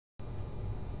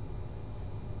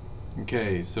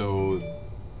Okay, so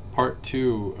part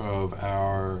two of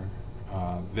our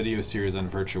video series on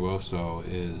Virtuoso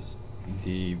is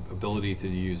the ability to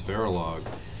use Verilog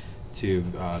to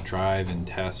drive and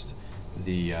test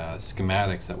the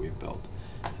schematics that we've built.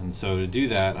 And so to do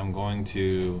that, I'm going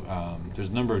to, there's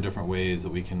a number of different ways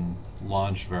that we can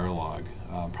launch Verilog.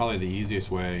 Probably the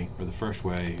easiest way, or the first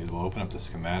way, is we'll open up the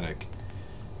schematic,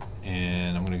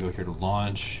 and I'm going to go here to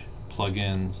Launch,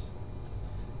 Plugins,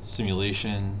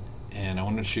 Simulation, and I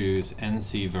want to choose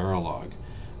NC Verilog.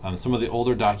 Some of the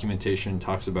older documentation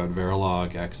talks about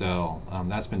Verilog XL.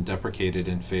 That's been deprecated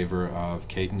in favor of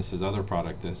Cadence's other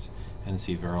product, this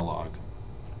NC Verilog.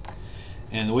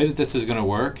 And the way that this is going to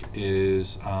work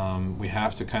is we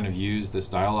have to kind of use this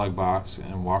dialog box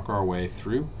and walk our way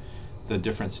through the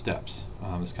different steps.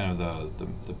 It's kind of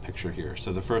the picture here.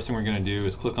 So the first thing we're going to do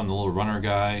is click on the little runner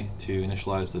guy to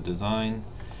initialize the design.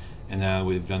 And now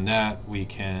we've done that, we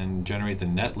can generate the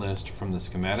net list from the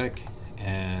schematic.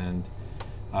 And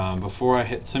before I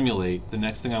hit simulate, the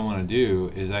next thing I want to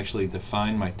do is actually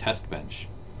define my test bench.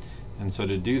 And so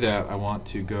to do that, I want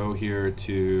to go here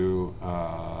to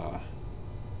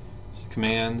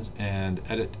commands and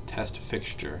edit test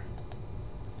fixture.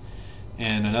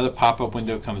 And another pop-up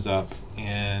window comes up,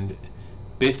 and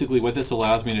basically what this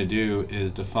allows me to do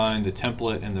is define the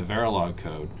template in the Verilog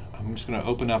code. I'm just going to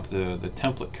open up the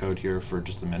template code here for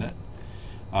just a minute.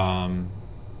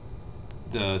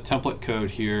 The template code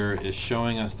here is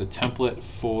showing us the template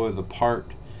for the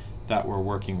part that we're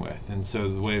working with. And so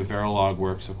the way Verilog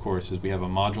works, of course, is we have a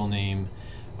module name.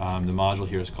 The module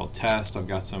here is called test. I've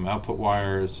got some output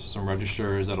wires, some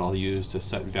registers that I'll use to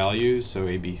set values, so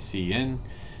A, B, C in.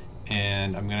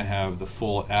 And I'm going to have the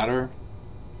full adder.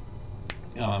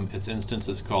 Its instance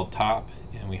is called top,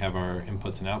 and we have our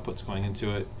inputs and outputs going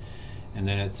into it. And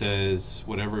then it says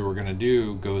whatever we're going to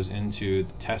do goes into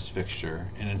the test fixture.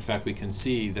 And in fact, we can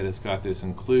see that it's got this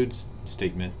include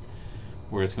statement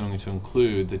where it's going to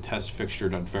include the test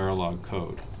fixture.verilog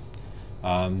code.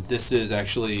 This is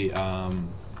actually a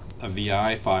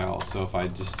VI file, so if I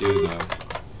just do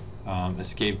the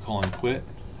escape : quit,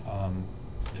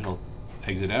 it'll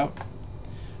exit out.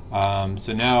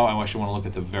 So now I actually want to look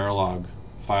at the Verilog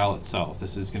file itself.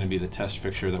 This is going to be the test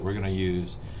fixture that we're going to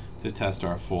use to test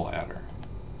our full adder.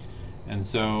 And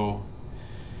so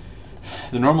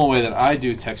the normal way that I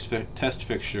do test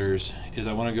fixtures is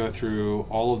I want to go through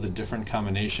all of the different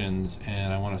combinations,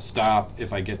 and I want to stop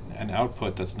if I get an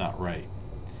output that's not right.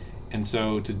 And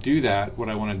so to do that, what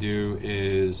I want to do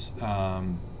is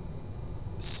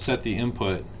set the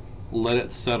input, let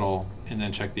it settle, and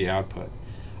then check the output.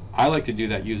 I like to do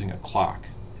that using a clock.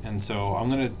 And so I'm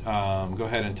going to go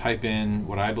ahead and type in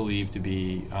what I believe to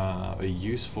be a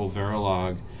useful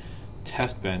Verilog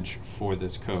test bench for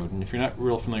this code. And if you're not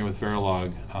real familiar with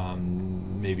Verilog,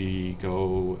 maybe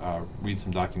go read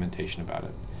some documentation about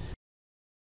it.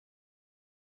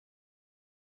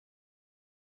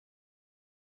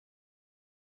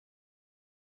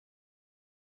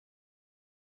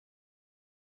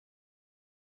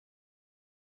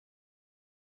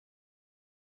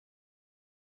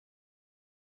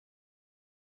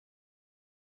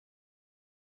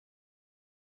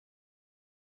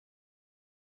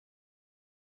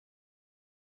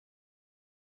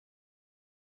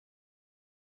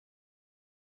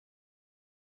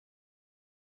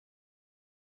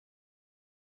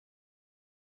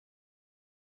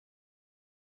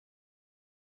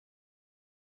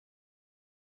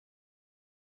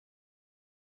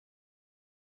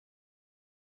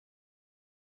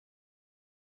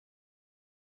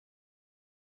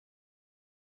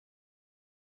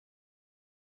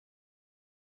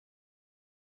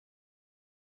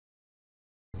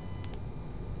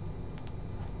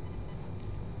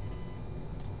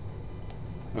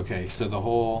 Okay, so the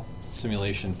whole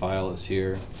simulation file is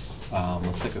here.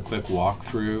 Let's take a quick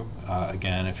walkthrough.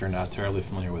 Again, if you're not terribly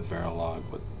familiar with Verilog,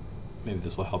 maybe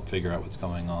this will help figure out what's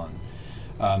going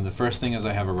on. The first thing is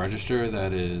I have a register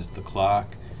that is the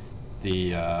clock.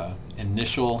 The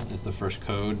initial is the first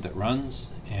code that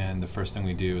runs, and the first thing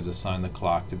we do is assign the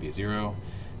clock to be 0,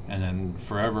 and then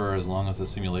forever, as long as the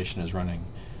simulation is running,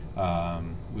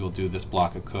 we will do this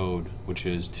block of code, which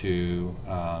is to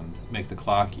make the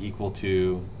clock equal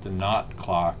to the not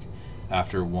clock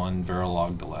after one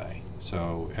Verilog delay.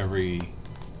 So every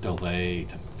delay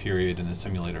period in the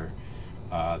simulator,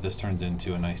 this turns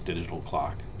into a nice digital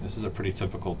clock. This is a pretty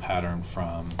typical pattern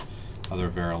from other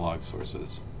Verilog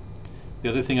sources. The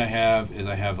other thing I have is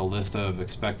I have a list of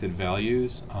expected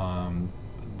values.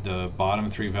 The bottom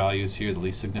 3 values here, the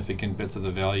least significant bits of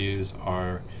the values,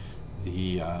 are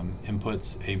the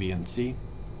inputs A, B, and C.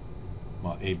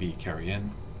 Well, A, B carry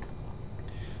in.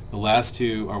 The last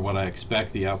two are what I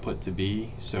expect the output to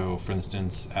be. So for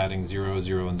instance, adding 0,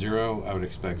 0, and 0, I would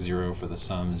expect 0 for the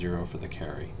sum, 0 for the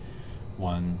carry.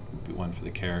 1 would be 1 for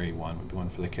the carry, 1 would be 1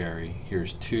 for the carry.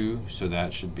 Here's 2, so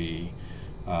that should be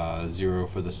 0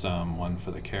 for the sum, 1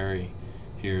 for the carry.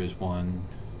 Here's 1,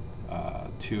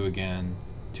 2 again,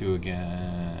 2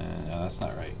 again. No, that's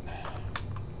not right.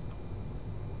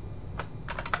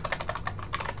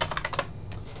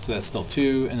 So that's still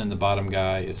 2, and then the bottom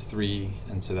guy is 3,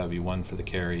 and so that would be 1 for the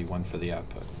carry, 1 for the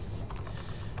output.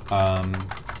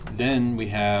 Then we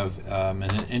have an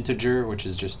integer, which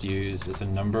is just used as a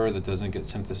number that doesn't get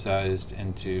synthesized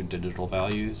into digital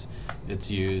values.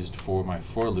 It's used for my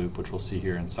for loop, which we'll see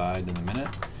here inside in a minute.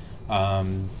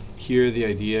 Here the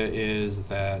idea is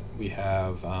that we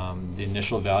have the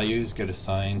initial values get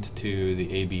assigned to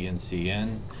the A, B, and C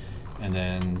in, and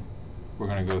then we're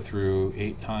going to go through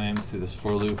 8 times through this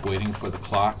for loop waiting for the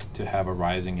clock to have a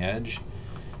rising edge.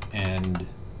 And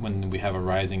when we have a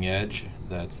rising edge,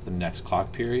 that's the next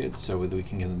clock period, so we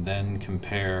can then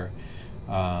compare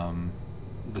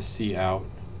the C out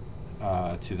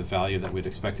to the value that we'd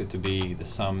expect it to be, the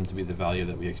sum to be the value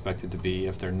that we expect it to be.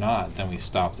 If they're not, then we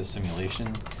stop the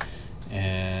simulation.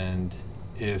 And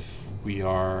if we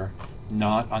are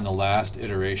not on the last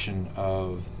iteration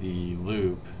of the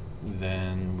loop,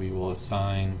 then we will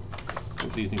assign,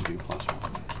 these need to be +1.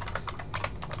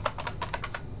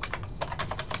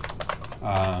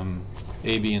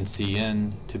 A, B, and C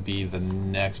in to be the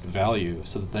next value,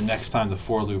 so that the next time the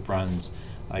for loop runs,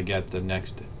 I get the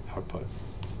next output.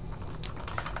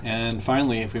 And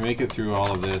finally, if we make it through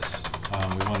all of this,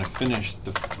 we want to finish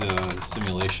the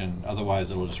simulation, otherwise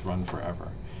it'll just run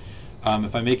forever.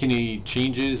 If I make any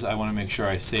changes, I want to make sure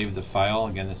I save the file.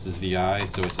 Again, this is VI,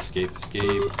 so it's escape,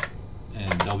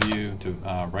 and W to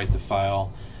write the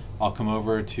file. I'll come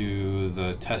over to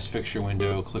the test fixture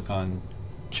window, click on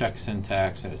check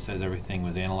syntax, and it says everything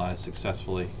was analyzed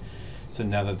successfully. So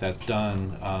now that that's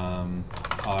done,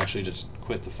 I'll actually just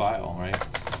quit the file, right?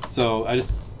 So I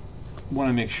just want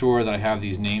to make sure that I have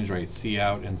these names right, C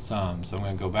out and sum. So I'm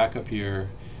going to go back up here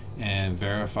and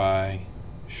verify,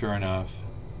 sure enough,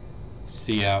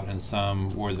 C out and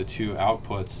sum were the 2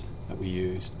 outputs that we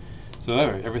used. So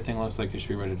everything looks like it should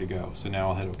be ready to go. So now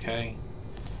I'll hit OK.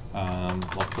 I'll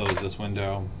close this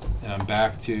window, and I'm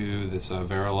back to this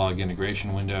Verilog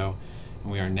integration window,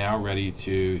 and we are now ready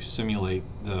to simulate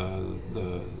the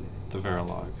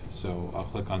Verilog. So I'll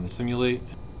click on the simulate.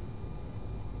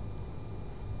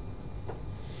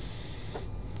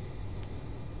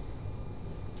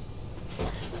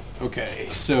 Okay,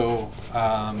 so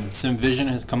SimVision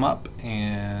has come up,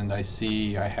 and I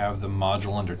see I have the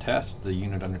module under test, the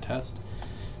unit under test.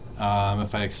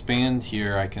 If I expand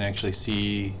here, I can actually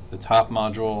see the top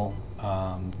module.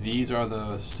 These are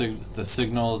the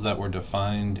signals that were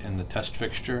defined in the test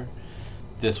fixture.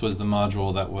 This was the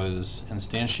module that was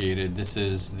instantiated. This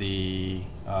is the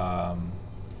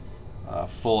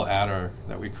full adder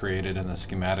that we created in the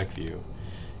schematic view.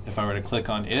 If I were to click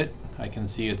on it, I can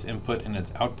see its input and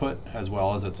its output, as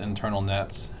well as its internal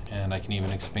nets, and I can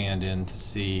even expand in to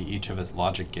see each of its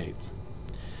logic gates.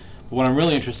 But what I'm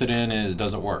really interested in is,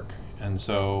 does it work? And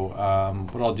so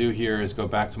what I'll do here is go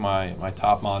back to my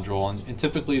top module, and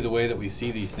typically the way that we see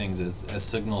these things is as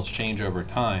signals change over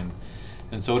time.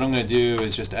 And so what I'm going to do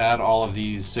is just add all of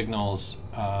these signals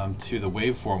to the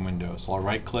waveform window. So I'll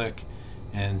right click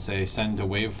and say send to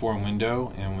waveform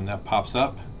window, and when that pops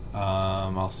up,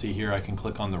 I'll see here I can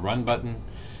click on the run button,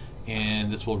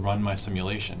 and this will run my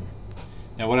simulation.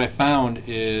 Now what I found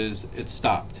is it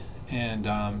stopped, and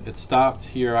it stopped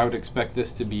here. I would expect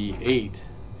this to be 8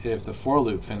 if the for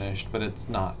loop finished, but it's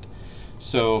not.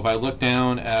 So if I look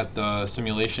down at the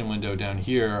simulation window down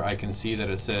here, I can see that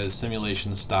it says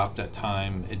simulation stopped at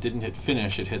time. It didn't hit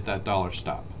finish, it hit that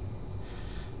 $stop.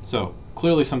 So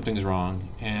clearly something's wrong,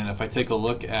 and if I take a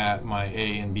look at my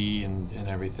A and B and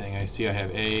everything, I see I have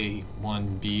A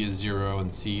 1, B is 0,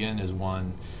 and C in is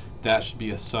 1. That should be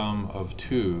a sum of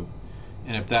 2,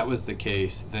 and if that was the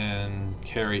case, then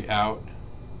carry out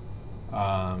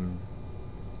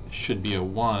should be a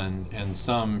 1 and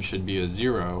sum should be a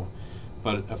 0.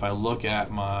 But if I look at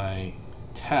my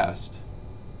test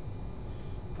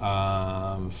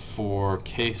for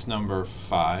case number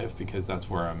 5, because that's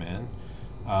where I'm in,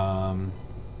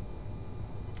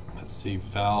 let's see,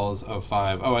 vals of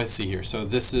 5. Oh, I see here. So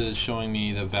this is showing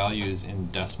me the values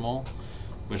in decimal,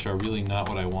 which are really not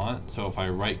what I want. So if I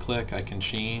right click, I can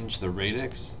change the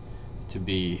radix to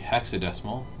be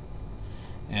hexadecimal,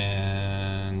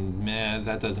 and man,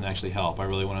 that doesn't actually help. I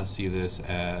really want to see this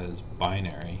as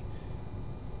binary.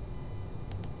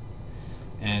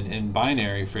 And in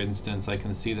binary, for instance, I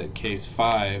can see that case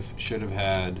 5 should have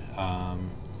had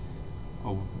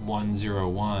a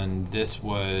 101. This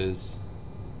was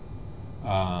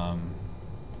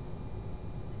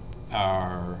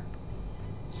our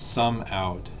sum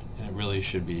out, and it really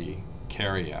should be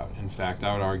carry out. In fact,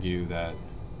 I would argue that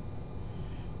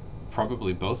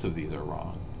probably both of these are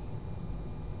wrong.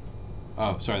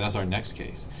 Oh, sorry, that's our next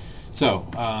case. So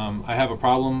I have a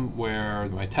problem where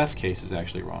my test case is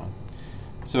actually wrong.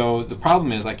 So the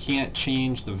problem is I can't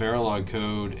change the Verilog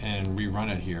code and rerun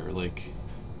it here. Like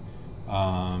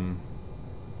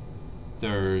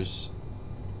there's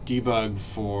debug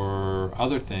for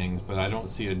other things, but I don't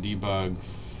see a debug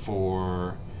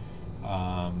for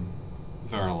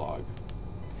Verilog.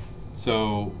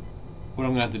 So what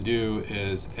I'm going to have to do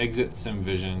is exit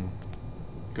SimVision,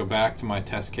 go back to my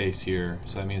test case here.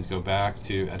 So that means go back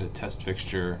to edit test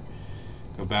fixture,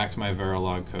 go back to my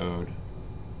Verilog code,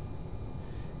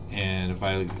 and if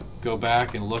I go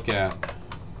back and look at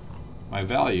my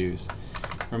values,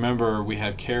 remember we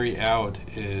have carry out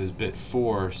is bit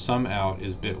 4, sum out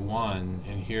is bit 1,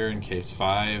 and here in case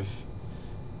 5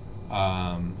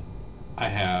 I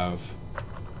have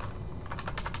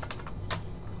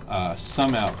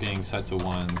sum out being set to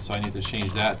 1, so I need to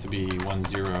change that to be 1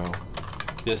 0.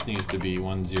 This needs to be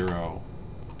 1 0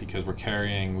 because we're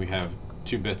carrying, we have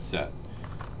 2 bits set.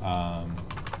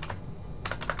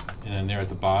 And then there at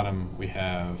the bottom we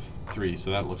have 3, so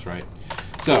that looks right.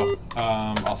 So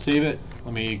I'll save it.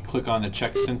 Let me click on the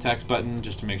check syntax button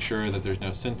just to make sure that there's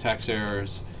no syntax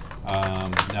errors.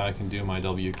 Now I can do my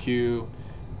WQ,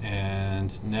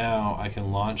 and now I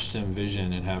can launch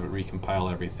SimVision and have it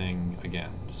recompile everything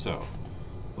again. So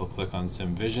we'll click on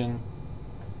SimVision.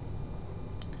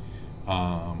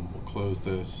 We'll close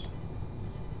this.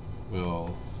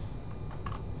 We'll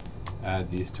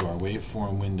add these to our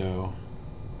waveform window.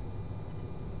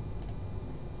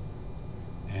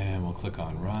 And we'll click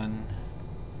on Run.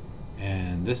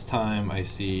 And this time I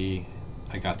see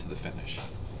I got to the finish.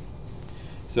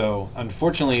 So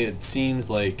unfortunately it seems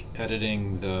like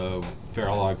editing the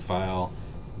Verilog file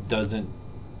doesn't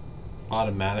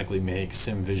automatically make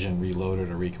SimVision reload it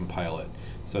or recompile it.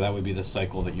 So that would be the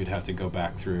cycle that you'd have to go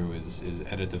back through, is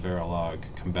edit the Verilog,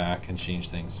 come back and change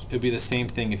things. It would be the same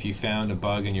thing if you found a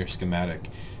bug in your schematic.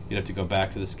 You'd have to go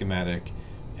back to the schematic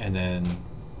and then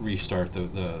restart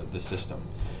the system.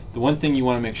 The one thing you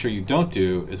want to make sure you don't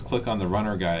do is click on the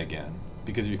runner guy again,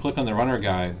 because if you click on the runner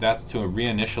guy, that's to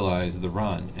reinitialize the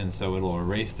run, and so it'll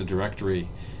erase the directory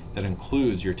that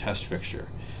includes your test fixture.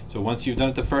 So once you've done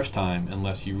it the first time,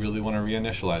 unless you really want to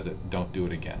reinitialize it, don't do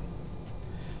it again.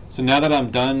 So now that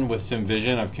I'm done with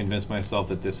SimVision, I've convinced myself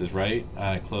that this is right, and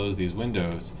I close these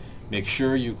windows. Make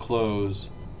sure you close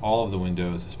all of the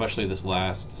windows, especially this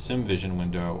last SimVision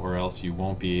window, or else you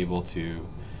won't be able to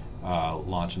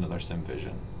launch another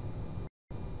SimVision.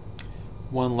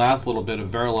 One last little bit of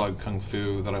Verilog Kung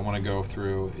Fu that I want to go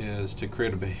through is to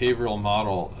create a behavioral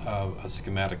model of a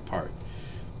schematic part.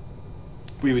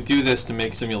 We would do this to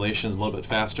make simulations a little bit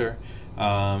faster.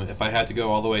 If I had to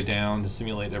go all the way down to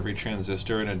simulate every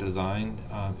transistor in a design,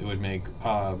 it would make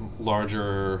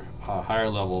larger, higher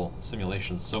level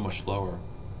simulations so much slower.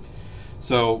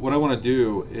 So what I want to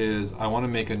do is I want to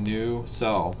make a new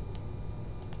cell.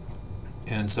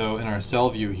 And so in our cell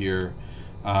view here,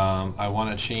 I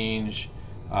want to change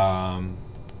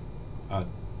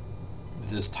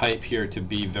this type here to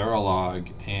be Verilog,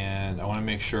 and I want to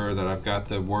make sure that I've got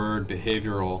the word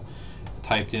behavioral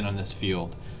typed in on this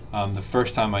field. The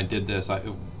first time I did this,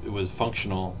 it was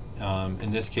functional.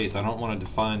 In this case, I don't want to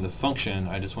define the function,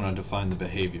 I just want to define the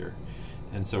behavior.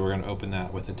 And so we're going to open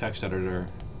that with the text editor.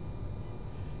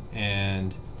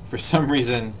 And for some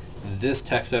reason, this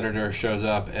text editor shows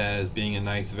up as being a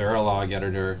nice Verilog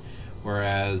editor,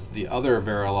 whereas the other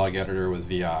Verilog editor was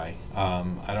VI.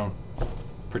 I don't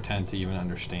pretend to even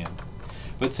understand.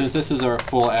 But since this is our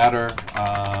full adder,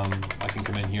 I can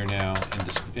come in here now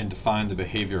and define the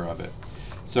behavior of it.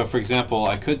 So for example,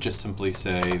 I could just simply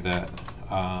say that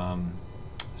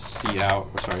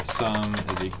sum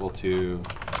is equal to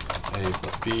A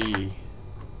plus B.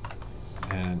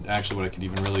 And actually what I could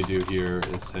even really do here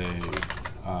is say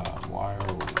while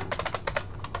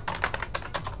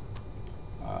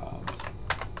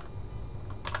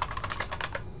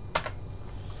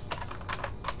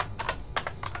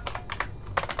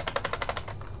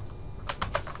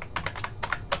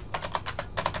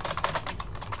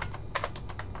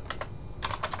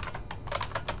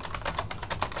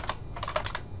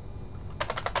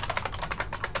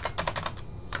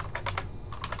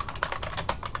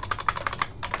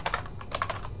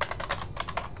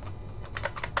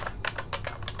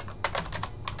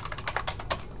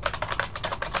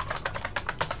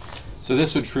So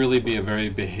this would truly be a very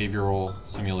behavioral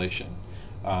simulation.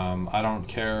 I don't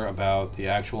care about the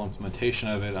actual implementation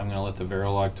of it. I'm going to let the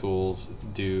Verilog tools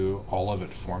do all of it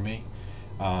for me.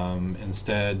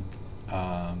 Instead,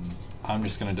 I'm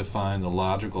just going to define the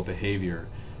logical behavior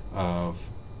of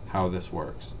how this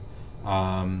works.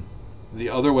 The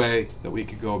other way that we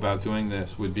could go about doing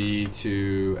this would be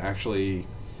to actually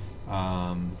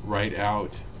write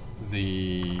out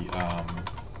the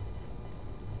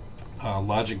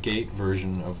logic gate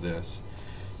version of this.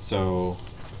 So,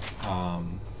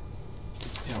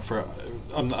 you know,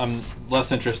 I'm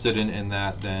less interested in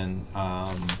that than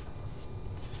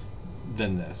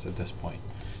this at this point.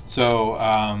 So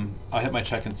I'll hit my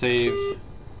check and save,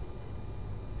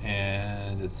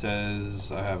 and it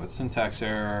says I have a syntax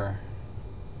error.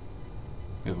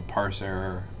 We have a parse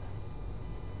error.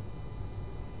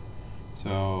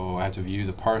 So I have to view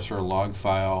the parser log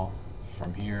file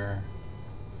from here,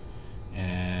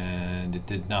 and it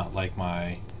did not like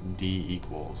my d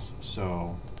equals.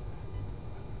 So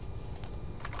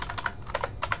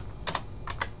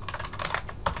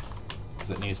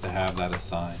it needs to have that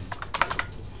assigned.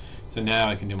 So now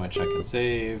I can do my check and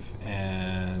save,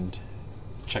 and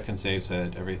check and save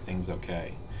said everything's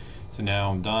okay. So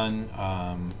now I'm done.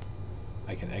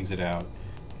 I can exit out,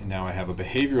 and now I have a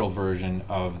behavioral version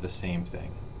of the same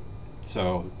thing.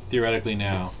 So theoretically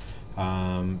now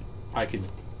I could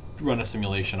run a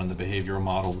simulation on the behavioral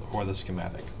model or the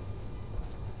schematic.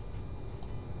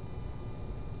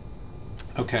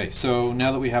 Okay, so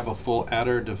now that we have a full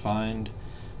adder defined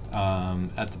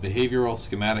at the behavioral,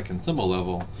 schematic, and symbol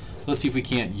level, let's see if we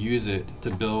can't use it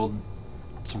to build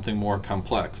something more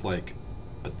complex, like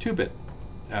a 2-bit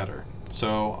adder.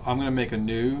 So I'm going to make a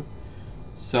new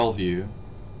cell view,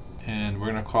 and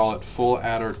we're going to call it full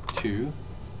adder 2.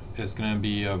 It's going to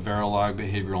be a Verilog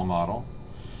behavioral model,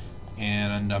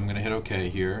 and I'm going to hit OK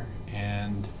here,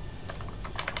 and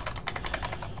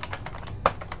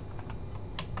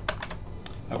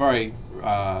I've already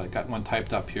got one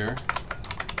typed up here.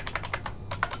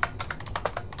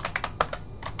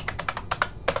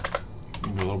 Do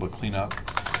a little bit of cleanup.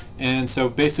 And so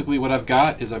basically what I've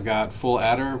got is I've got full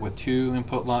adder with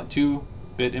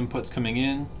 2-bit inputs coming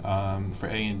in for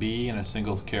A and B, and a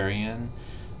single carry in,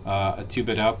 a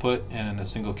 2-bit output, and a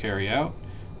single carry out.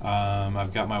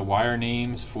 I've got my wire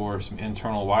names for some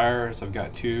internal wires. I've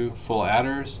got 2 full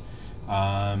adders,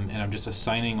 and I'm just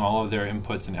assigning all of their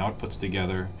inputs and outputs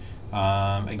together.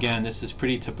 Again, this is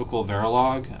pretty typical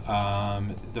Verilog.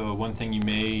 The one thing you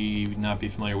may not be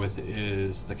familiar with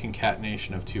is the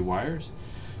concatenation of 2 wires,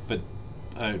 but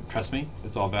trust me,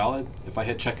 it's all valid. If I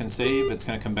hit check and save, it's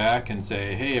going to come back and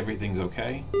say, hey, everything's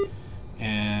okay.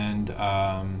 And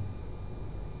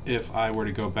if I were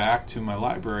to go back to my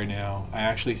library now, I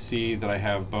actually see that I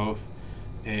have both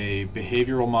a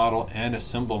behavioral model and a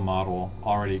symbol model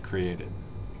already created.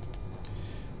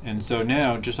 And so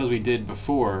now, just as we did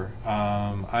before,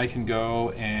 I can go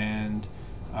and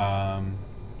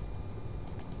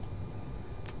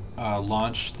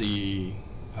launch the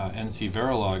NC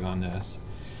Verilog on this.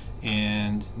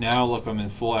 And now look, I'm in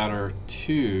full adder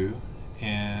 2,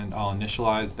 and I'll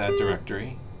initialize that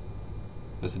directory.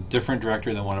 That's a different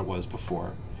directory than what it was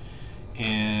before.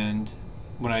 And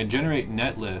when I generate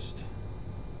netlist,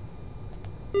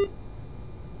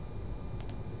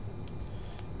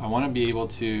 I want to be able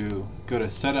to go to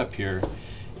setup here,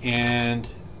 and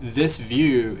this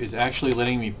view is actually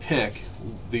letting me pick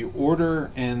the order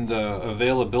and the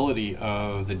availability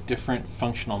of the different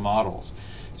functional models.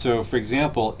 So for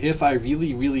example, if I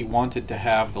really wanted to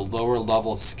have the lower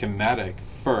level schematic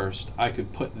first, I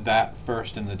could put that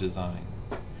first in the design.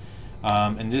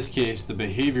 In this case, the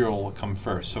behavioral will come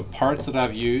first. So parts that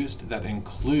I've used that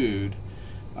include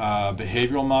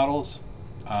behavioral models,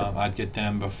 I'd get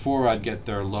them before I'd get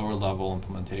their lower level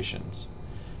implementations.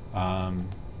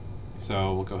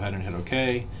 So we'll go ahead and hit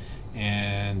OK,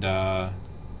 and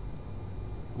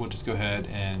we'll just go ahead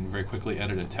and very quickly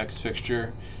edit a text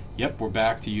fixture. Yep, we're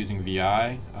back to using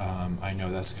VI. I know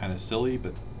that's kind of silly,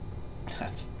 but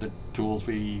that's the tools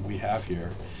we have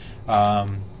here.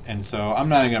 And so I'm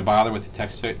not even going to bother with the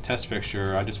test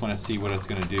fixture. I just want to see what it's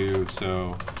going to do.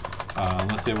 So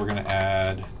let's say we're going to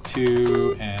add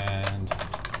 2 and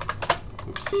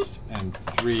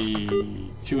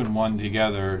 3, 2 and 1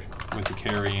 together with the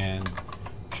carry in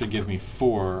should give me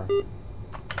 4.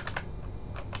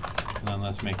 And then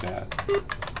let's make that.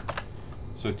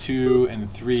 So 2 and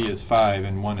 3 is 5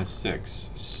 and 1 is 6.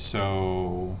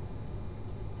 So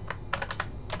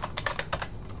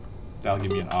that'll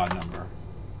give me an odd number.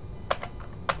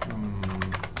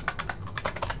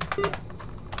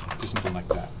 Do something like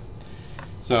that.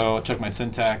 So I'll check my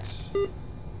syntax.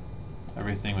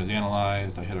 everything was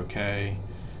analyzed. I hit OK,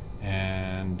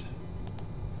 and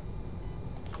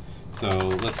so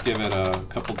let's give it a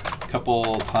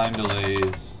couple time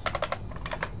delays,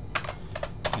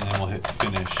 and then we'll hit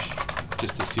finish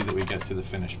just to see that we get to the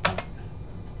finish point.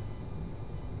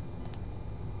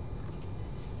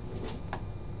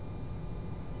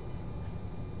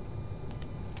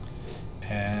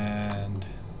 And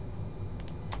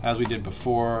as we did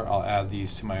before, I'll add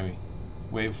these to my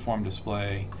waveform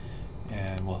display,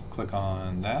 and we'll click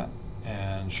on that,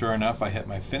 and sure enough I hit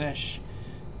my finish,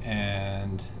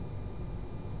 and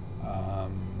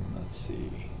let's see,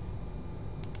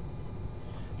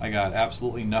 I got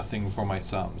absolutely nothing for my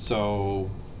sum. So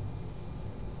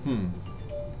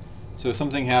so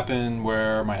something happened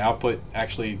where my output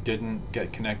actually didn't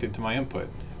get connected to my input,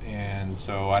 and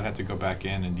so I'd have to go back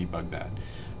in and debug that.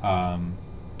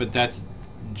 But that's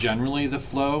generally the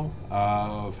flow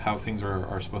of how things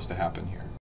are supposed to happen here.